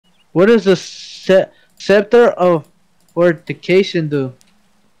What does the scepter of fortification do?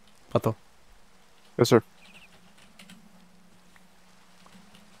 Pato. Yes, sir.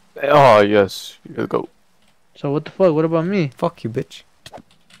 Oh, yes. You go. So what the fuck? What about me? Fuck you, bitch.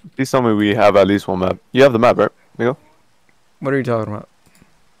 Please tell me we have at least one map. You have the map, right? Miguel? What are you talking about?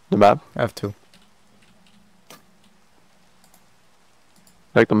 The map? I have 2.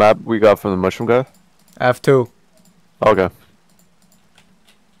 Like the map we got from the mushroom guy? I have 2. Okay.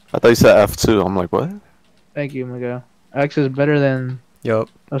 I thought you said F2. I'm like, what? Thank you, Miguel. Axe is better than Yup.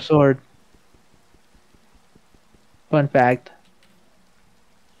 a sword. Fun fact.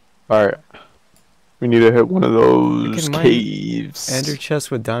 Alright. We need to hit one of those Freaking mine. caves. Ender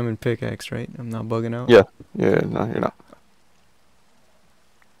chest with diamond pickaxe, right? I'm not bugging out. Yeah. Yeah, no, you're not.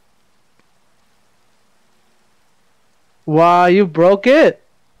 Wow, you broke it?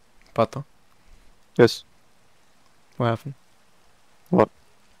 Pato. Yes. What happened?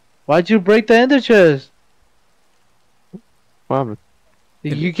 Why'd you break the ender chest? What happened?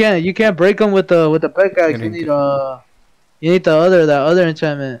 You can't break them with the pickaxe. It ain't You need that other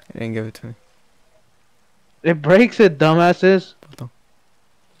enchantment. He didn't give it to me. It breaks it, dumbasses. Pato.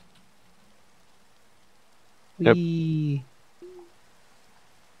 Yep. Wee.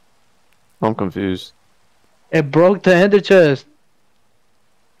 I'm confused. It broke the ender chest.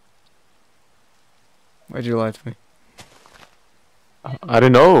 Why'd you lie to me? I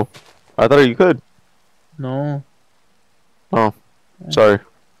didn't know. I thought you could. No. Oh. Sorry.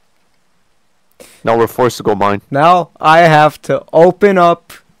 Now we're forced to go mine. Now I have to open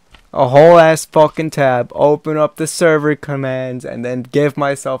up a whole ass fucking tab, open up the server commands, and then give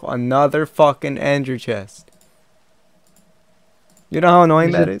myself another fucking ender chest. You know how annoying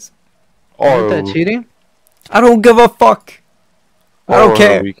that is? Isn't that cheating? I don't give a fuck. I don't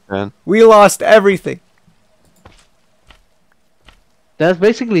care. We can. We lost everything. That's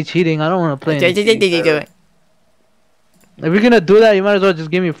basically cheating. I don't want to play. If you're gonna do that, you might as well just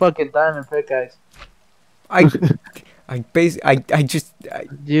give me a fucking diamond pickaxe.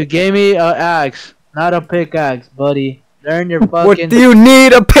 You gave me an axe, not a pickaxe, buddy. Learn your fucking. What do you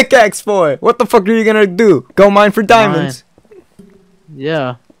need a pickaxe for? What the fuck are you gonna do? Go mine for diamonds?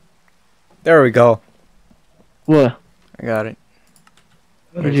 Yeah. There we go. What? I got it.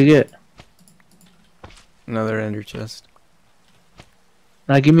 What did you get? Another ender chest.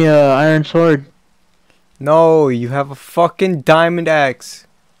 Now give me a iron sword. No, you have a fucking diamond axe.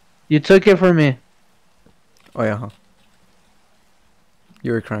 You took it from me. Oh yeah, huh?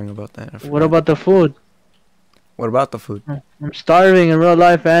 You were crying about that. What about the food? What about the food? I'm starving in real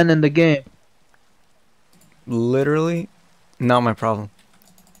life and in the game. Literally, not my problem.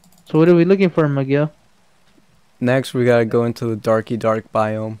 So what are we looking for, Miguel? Next, we gotta go into the darky dark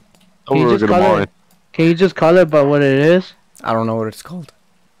biome. Oh, we're gonna mine. Can you just call it by what it is? I don't know what it's called.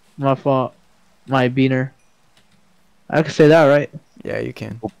 My fault. My beaner. I can say that, right? Yeah, you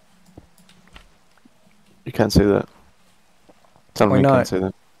can. You can't say that. Tell him Why you not? can't say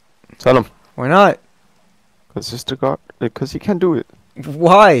that. Tell him. Why not? Because he can't do it.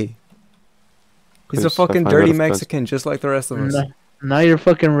 Why? He's a 'Cause I fucking find dirty that Mexican, just like the rest of us. Now you're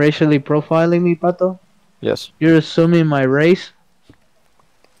fucking racially profiling me, Pato? Yes. You're assuming my race?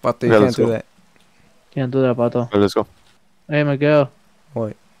 But you Yeah, can't let's do go. that. Can't do that, Pato. Okay, let's go. Hey, Miguel.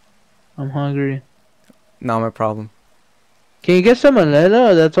 What? I'm hungry. Not my problem. Can you get some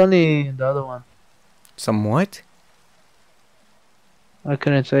Alela? That's only the other one. Some what? I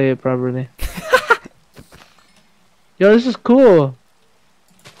couldn't say it properly. Yo, this is cool.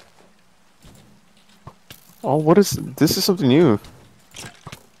 Oh, what is this? Is something new.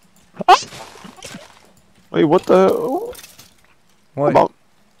 Wait, what the? What? About?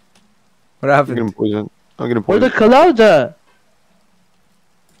 What I'm happened? getting poisoned. I'm getting Where the poisoned. clouds at?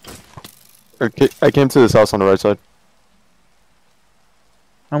 I came to this house on the right side.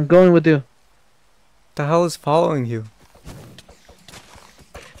 I'm going with you. What the hell is following you?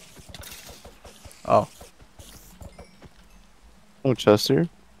 Oh, Oh, chest here.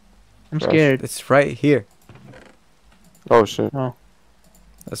 I'm Gosh. scared. it's right here. Oh shit. Oh.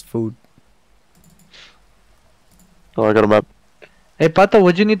 That's food. Oh, I got a map. Hey, Pato,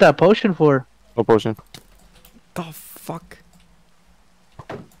 what'd you need that potion for? No potion. The fuck?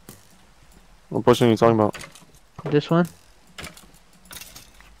 What potion are you talking about? This one?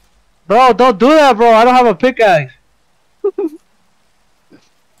 Bro, don't do that, bro. I don't have a pickaxe.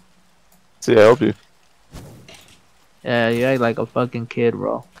 See, I help you. Yeah, you act like a fucking kid,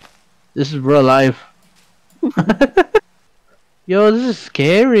 bro. This is real life. Yo, this is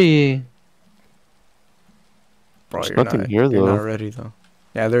scary. Bro, There's you're nothing not, here, you're though. not ready though.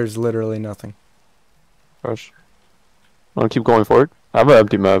 Yeah, there's literally nothing. Gosh. Wanna keep going forward? I have an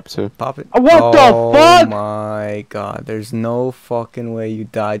empty map too. Pop it. What the fuck? Oh my god. There's no fucking way you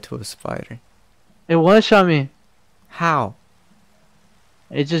died to a spider. It one-shot me. How?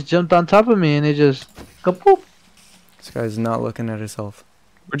 It just jumped on top of me and it just kapoop. This guy's not looking at his health.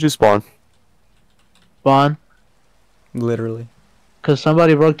 Where'd you spawn? Spawn. Literally. Cause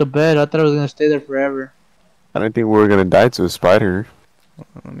somebody broke the bed. I thought it was gonna stay there forever. I didn't think we were gonna die to a spider.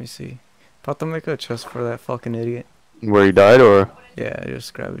 Let me see. About to make a chest for that fucking idiot. Where he died, or? Yeah,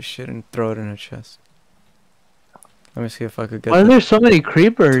 just grab his shit and throw it in a chest. Let me see if I could get Why are the there so many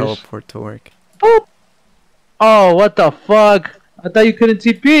creepers? teleport to work. Oh, what the fuck? I thought you couldn't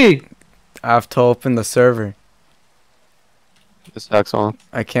TP. I have to open the server. This hack's on.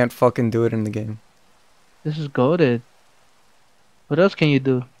 I can't fucking do it in the game. This is goated. What else can you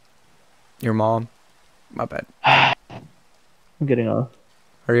do? Your mom. My bad. I'm getting off.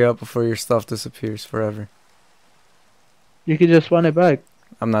 Hurry up before your stuff disappears forever. You can just run it back.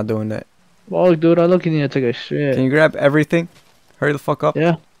 I'm not doing that. Oh, dude, I look, you need to take a shit. Can you grab everything? Hurry the fuck up.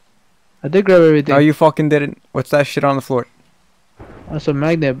 Yeah. I did grab everything. No, you fucking didn't. What's that shit on the floor? That's a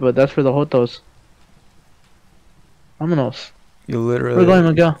magnet, but that's for the Hotos. Vámonos. You literally... We're going,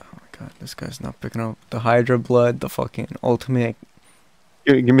 Miguel. Oh my god, this guy's not picking up. The Hydra blood, the fucking ultimate...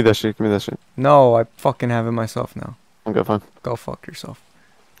 Give me that shit. Give me that shit. No, I fucking have it myself now. Okay, fine. Go fuck yourself.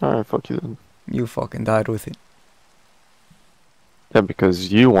 Alright, fuck you then. You fucking died with it. Yeah,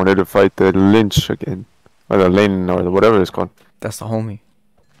 because you wanted to fight the Lynch again. Or the Lane, or the whatever it's called. That's the homie.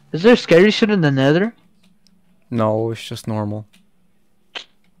 Is there scary shit in the nether? No, it's just normal.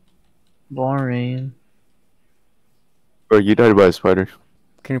 Boring. Bro, you died by a spider.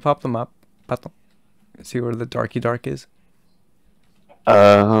 Can you pop them up? Pato? See where the darky dark is?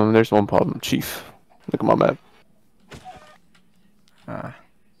 There's one problem, Chief. Look at my map. Ah.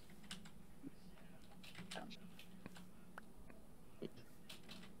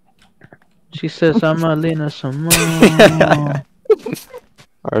 She says I'm a Lena Simone.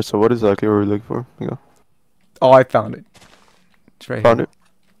 Alright, so what exactly were we looking for? Here you go. Oh, I found it. It's right Found here.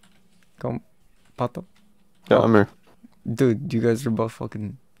 it. Go, Pato. Yeah, Oh. I'm here. Dude, you guys are both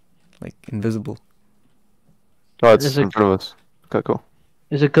fucking, like, invisible. Oh, it's Is in it- front of us. Okay, cool.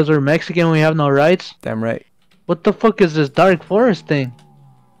 Is it because we're Mexican and we have no rights? Damn right. What the fuck is this dark forest thing?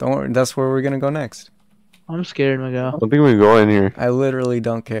 Don't worry, that's where we're gonna go next. I'm scared, Miguel. I don't think we can go in here. I literally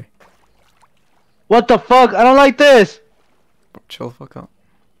don't care. What the fuck? I don't like this! Chill the fuck out.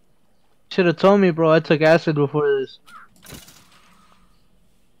 Should have told me, bro. I took acid before this.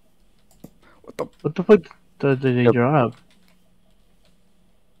 What the fuck did they Yep. drop? Come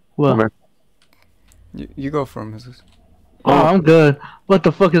What? here. You go for him, Jesus. Oh, I'm good. What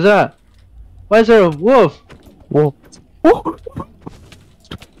the fuck is that? Why is there a wolf? Whoa. Whoa.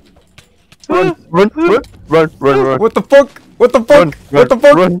 Run, run. What the fuck? What the fuck? Run, What the run,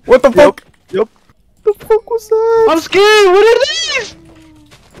 fuck? run. What the fuck? Yep. The fuck was that? I'm scared! What are these?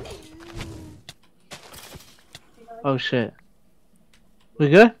 Oh shit. We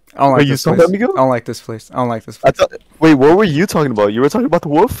good? I don't like Wait, you this saw place. that, Miguel? I don't like this place. I don't like this I place. thought. Wait, what were you talking about? You were talking about the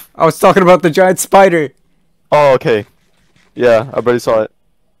wolf? I was talking about the giant spider. Oh, okay. Yeah, I already saw it.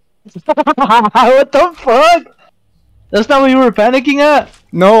 What the fuck? That's not what you were panicking at?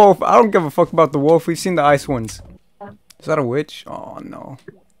 No, I don't give a fuck about the wolf. We've seen the ice ones. Is that a witch? Oh no.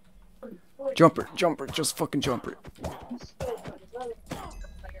 Jumper, just fucking jumper.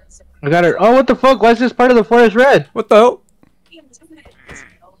 I got her. Oh, what the fuck? Why is this part of the forest red? What the hell?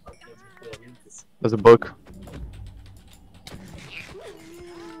 There's a book.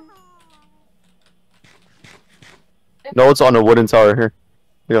 No, it's on a wooden tower here.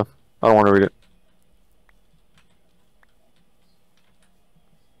 Yeah, I don't want to read it.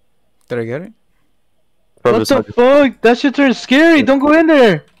 Did I get it? Probably What the not- fuck? That shit turns scary. Don't go in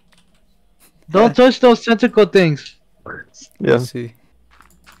there. Don't touch those tentacle things. Yeah. Let's see.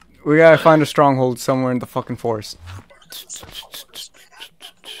 We gotta find a stronghold somewhere in the fucking forest.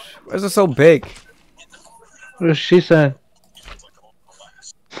 Why is it so big? What she said.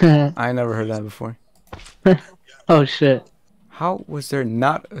 I never heard that before. Oh shit. How was there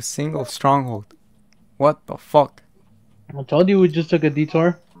not a single stronghold? What the fuck? I told you we just took a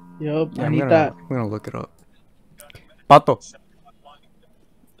detour. Yup, I need that. I'm gonna look it up. Pato.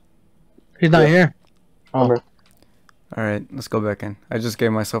 He's not here. Oh. Over. Alright, let's go back in. I just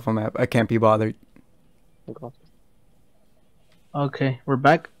gave myself a map. I can't be bothered. Okay, we're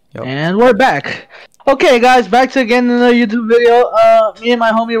back. Yep. And we're back. Okay, guys, back to again another YouTube video. Me and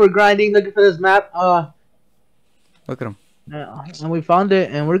my homie were grinding, looking for this map. Look at him. And we found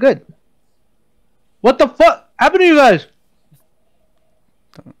it, and we're good. What the fuck happened to you guys?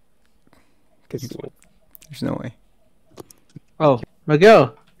 There's no way. Oh,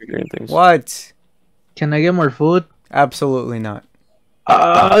 Miguel, Figuring things. What? can I get more food? Absolutely not.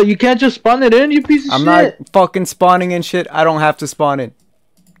 You can't just spawn it in, you piece of I'm shit. not fucking spawning in shit. I don't have to spawn in.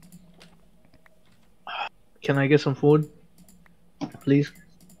 Can I get some food? Please?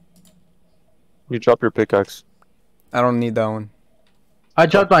 You drop your pickaxe. I don't need that one. I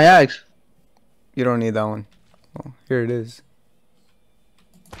dropped my axe. You don't need that one. Well, here it is.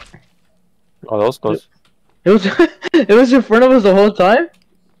 Oh, that was close. It was it was in front of us the whole time?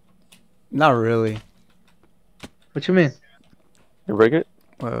 Not really. What you mean? You break it?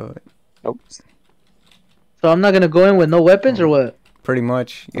 Well, Nope. So I'm not gonna go in with no weapons or what? pretty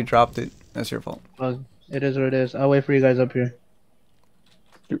much. You dropped it. That's your fault. Well, it is what it is. I'll wait for you guys up here.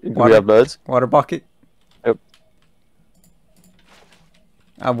 Do we Water. have beds? Water bucket? Yep.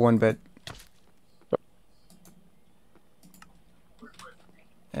 I have one bed.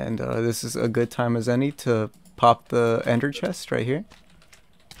 And this is a good time as any to pop the ender chest right here.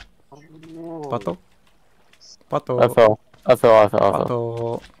 Pato? Pato. I fell.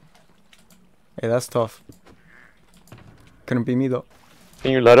 Pato. Hey, that's tough. Couldn't be me though.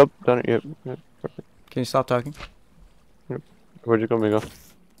 Can you light up? Done it? Yep. Perfect. Can you stop talking? Where'd you go, Migo?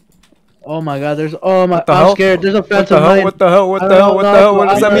 Oh my god, there's I'm the hell? scared. There's a What the phantom hell? mine. What the hell? What I the don't hell? What know the hell? if What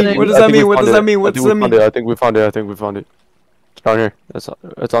does that I'm mean? What does I that think mean? we What found does it. that mean? What does that mean? I think we found it. I think we found it. It's down here.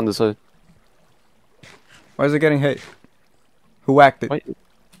 It's on this side. Why is it getting hit? Who whacked it? Wait.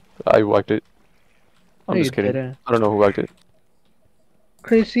 I whacked it. I'm No, just you kidding. didn't. I don't know who whacked it.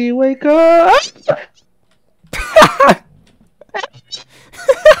 Crazy, wake up!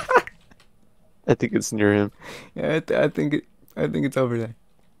 I think it's near him. Yeah, I think it's over there.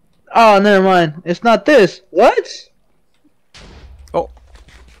 Oh, never mind. It's not this. What? Oh,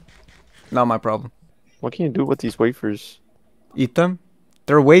 not my problem. What can you do with these wafers? Eat them?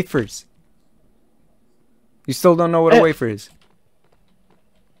 They're wafers. You still don't know what a wafer is.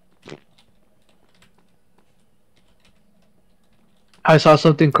 I saw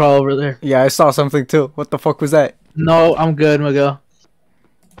something crawl over there. Yeah, I saw something too. What the fuck was that? No, I'm good, Miguel.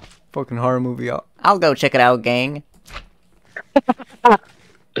 Fucking horror movie. I'll go check it out, gang.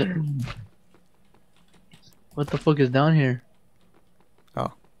 What the fuck is down here?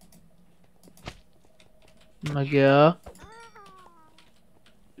 Oh. Miguel.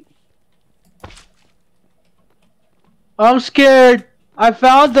 I'm scared. I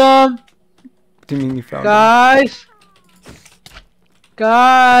found them. What do you mean you found it? Guys.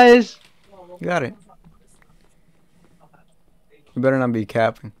 Guys. You got it. You better not be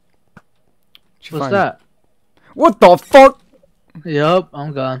capping. Did you What's find it? that? What the fuck? Yup,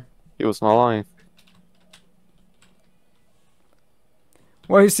 I'm gone. He was not lying.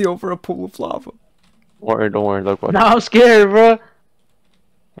 Why is he over a pool of lava? Don't worry. Look what. Now I'm scared, bro.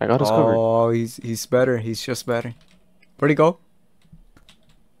 I got us covered. Oh, he's better. He's just better. Where'd he go?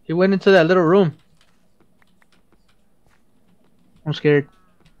 He went into that little room. I'm scared.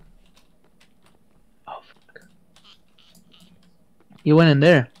 Oh, fuck. He went in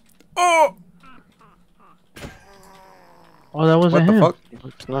there. Oh! Oh, that wasn't What the him. fuck?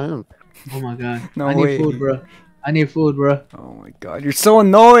 It's not him. Oh my god. No I need way. food, bro. I need food, bro. Oh my god, you're so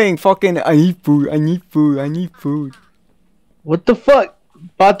annoying. Fucking, I need food. I need food. I need food. What the fuck?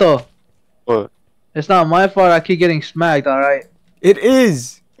 Pato. What? It's not my fault I keep getting smacked, alright? It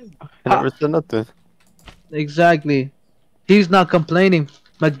is. I never said nothing. Exactly. He's not complaining,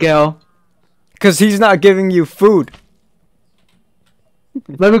 Miguel. Because he's not giving you food.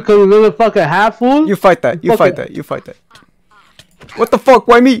 Maybe because we really fucking have food? You fight that. You fight that. You fight that. What the fuck?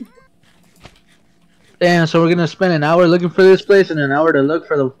 Why me? Damn, so we're gonna spend an hour looking for this place and an hour to look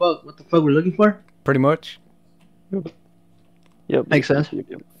for the fuck. What the fuck we're looking for? Pretty much. Yep. Makes sense.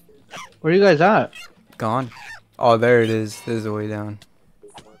 Yep. Where you guys at? Gone. Oh, there it is. There's the way down.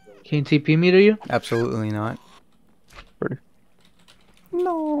 Can you TP me to you? Absolutely not. Where?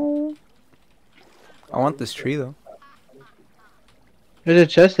 No. I want this tree though. There's a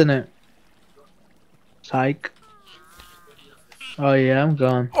chest in it. Psych. Oh yeah, I'm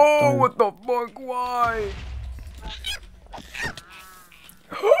gone. Oh, Don't- what the fuck? Why?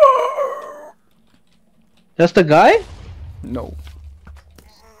 That's the guy? No.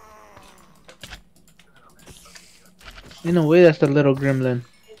 In a way, that's the little gremlin.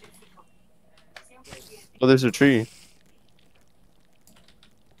 Oh, there's a tree.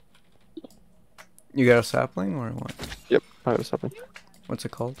 You got a sapling or what? Yep. I was happening. What's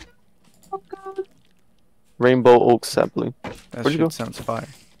it called? Rainbow oak sapling. That Where'd you go? shit sounds fire.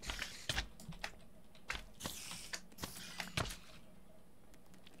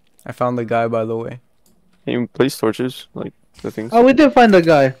 I found the guy, by the way. Can you place torches? Like the things? Oh, we did find the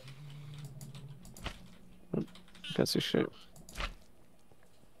guy. Can't see shit.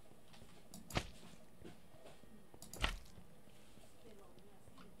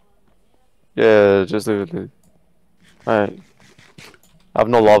 Yeah, just leave it. Alright. I have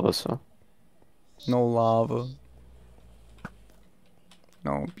no lava, so. No lava.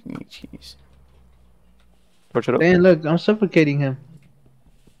 No beaches. Torch it up. Dang, look, I'm suffocating him.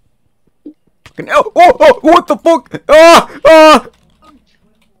 Oh, what the fuck? Ah!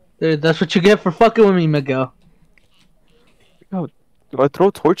 Dude, that's what you get for fucking with me, Miguel. Oh, do I throw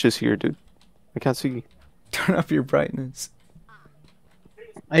torches here, dude? I can't see. Turn up your brightness.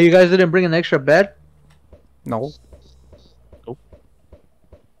 Hey, you guys didn't bring an extra bed? No.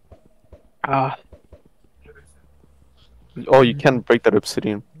 Ah, Oh, you can't break that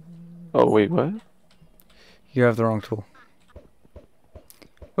obsidian. Oh, wait, what? You have the wrong tool.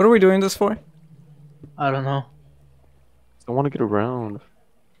 What are we doing this for? I don't know. I want to get around.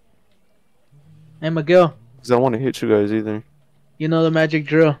 Hey, Miguel, Because I don't want to hit you guys either. you know the magic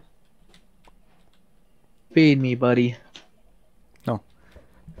drill. Feed me, buddy.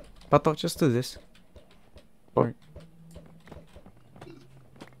 Pato, just do this.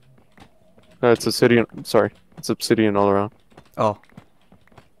 It's obsidian. Sorry. It's obsidian all around. Oh.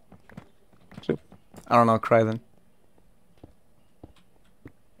 Shit. I don't know, cry then.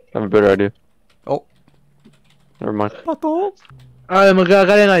 I have a better idea. Oh. Never mind. Pato! Alright, Miguel, I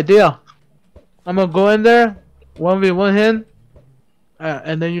got an idea. I'm gonna go in there, 1v1 him,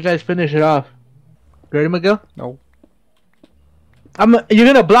 and then you guys finish it off. Ready, Miguel? No. You're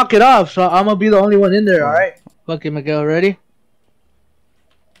gonna block it off, so I'm gonna be the only one in there, alright? Fuck it, Miguel, ready?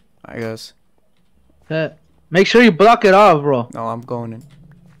 I guess. Make sure you block it off, bro. No, I'm going in.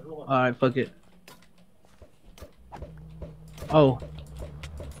 Alright, fuck it. Oh.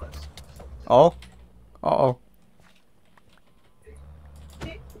 Oh? Uh-oh.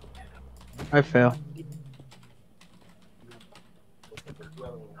 I fail.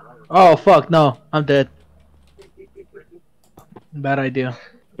 Oh, fuck, no. I'm dead. Bad idea.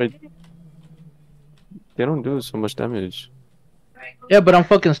 Wait. They don't do so much damage. Yeah, but I'm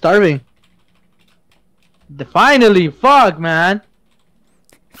fucking starving. Finally, fuck, man.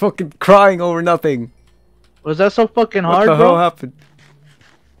 Fucking crying over nothing. Was that so fucking What hard, the bro? hell happened?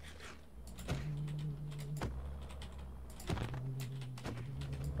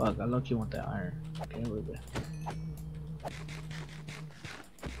 Fuck, I lucky want that iron. Okay, we're good.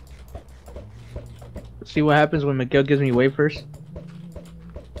 See what happens when Miguel gives me wafers?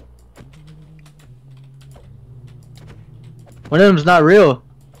 One of them's not real.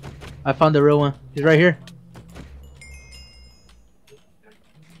 I found the real one. He's right here.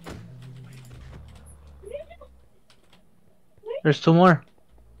 There's two more.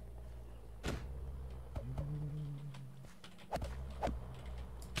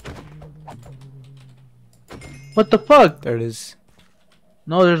 What the fuck? There it is.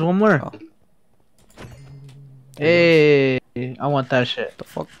 No, there's one more. Oh. Hey, I want that shit. The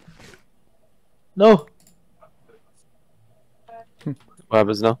fuck? No. What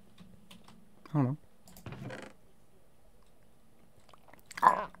happens now? I don't know.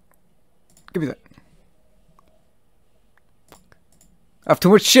 Give me that. I have too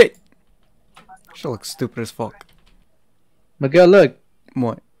much shit. She looks stupid as fuck. Miguel, look.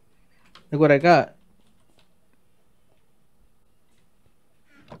 What? Look what I got.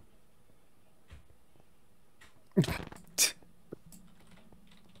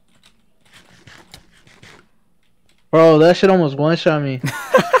 Bro, that shit almost one-shot me.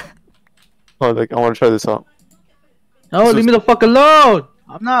 Oh, like, I want to try this out. No, This leave is- me the fuck alone.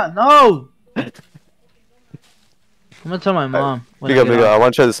 I'm not. No. I'm gonna tell my mom. when I Big up, get big up. off. I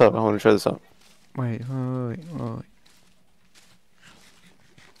want to try this out. I want to try this out. Wait, wait.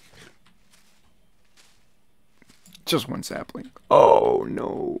 Just one sapling. Oh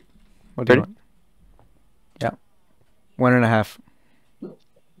no. What do you Ready? want? Yeah. 1.5.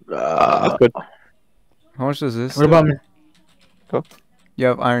 That's good. How much does this? What about me? You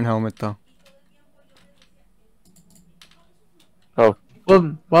have iron helmet though. Oh,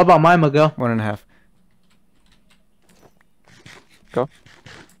 What about mine, Miguel? 1.5. go.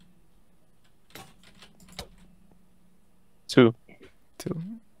 2. 2.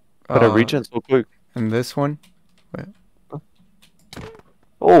 But I regen so quick. And this one?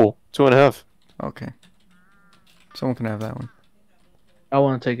 Oh, 2.5. Okay. Someone can have that one. I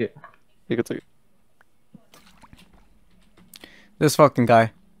want to take it. You can take it. This fucking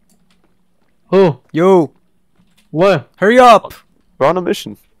guy. Who? Yo! What? Hurry up! We're on a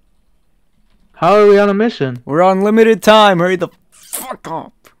mission. How are we on a mission? We're on limited time. Hurry the fuck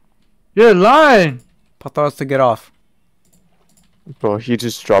up. You're lying. Pato has to get off. Bro, he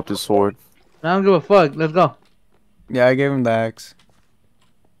just dropped his sword. I don't give a fuck. Let's go. Yeah, I gave him the axe.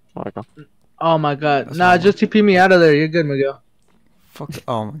 Oh my god. Oh my god. That's Nah, not just TP me out of there. You're good, Miguel. Fuck.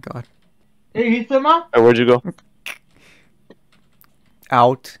 Oh my god. Hey, he's still out? Hey, where'd you go?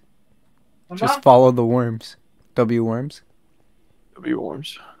 Out. Just follow the worms. W worms. W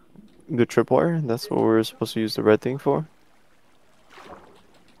worms. The tripwire? That's what we're supposed to use the red thing for?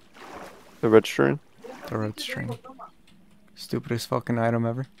 The red string? The red string. Stupidest fucking item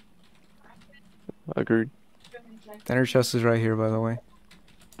ever. Agreed. The ender chest is right here, by the way.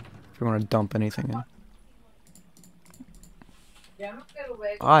 If you want to dump anything in.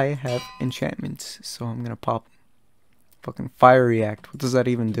 I have enchantments, so I'm gonna pop. Fucking fire react. What does that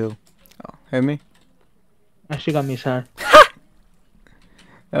even do? Oh, hit me? Actually got me sad.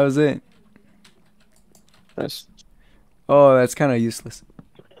 That was it. Nice. Oh, that's kind of useless.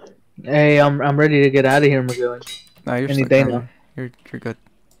 Hey, I'm ready to get out of here, McGillen. Nah, you're Any stuck day now. now. You're good.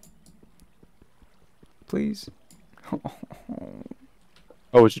 Please. How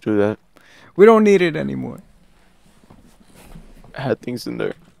would you do that? We don't need it anymore. I had things in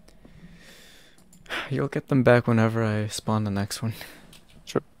there. You'll get them back whenever I spawn the next one.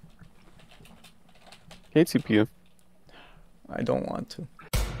 Sure. Can't TP you. I don't want to.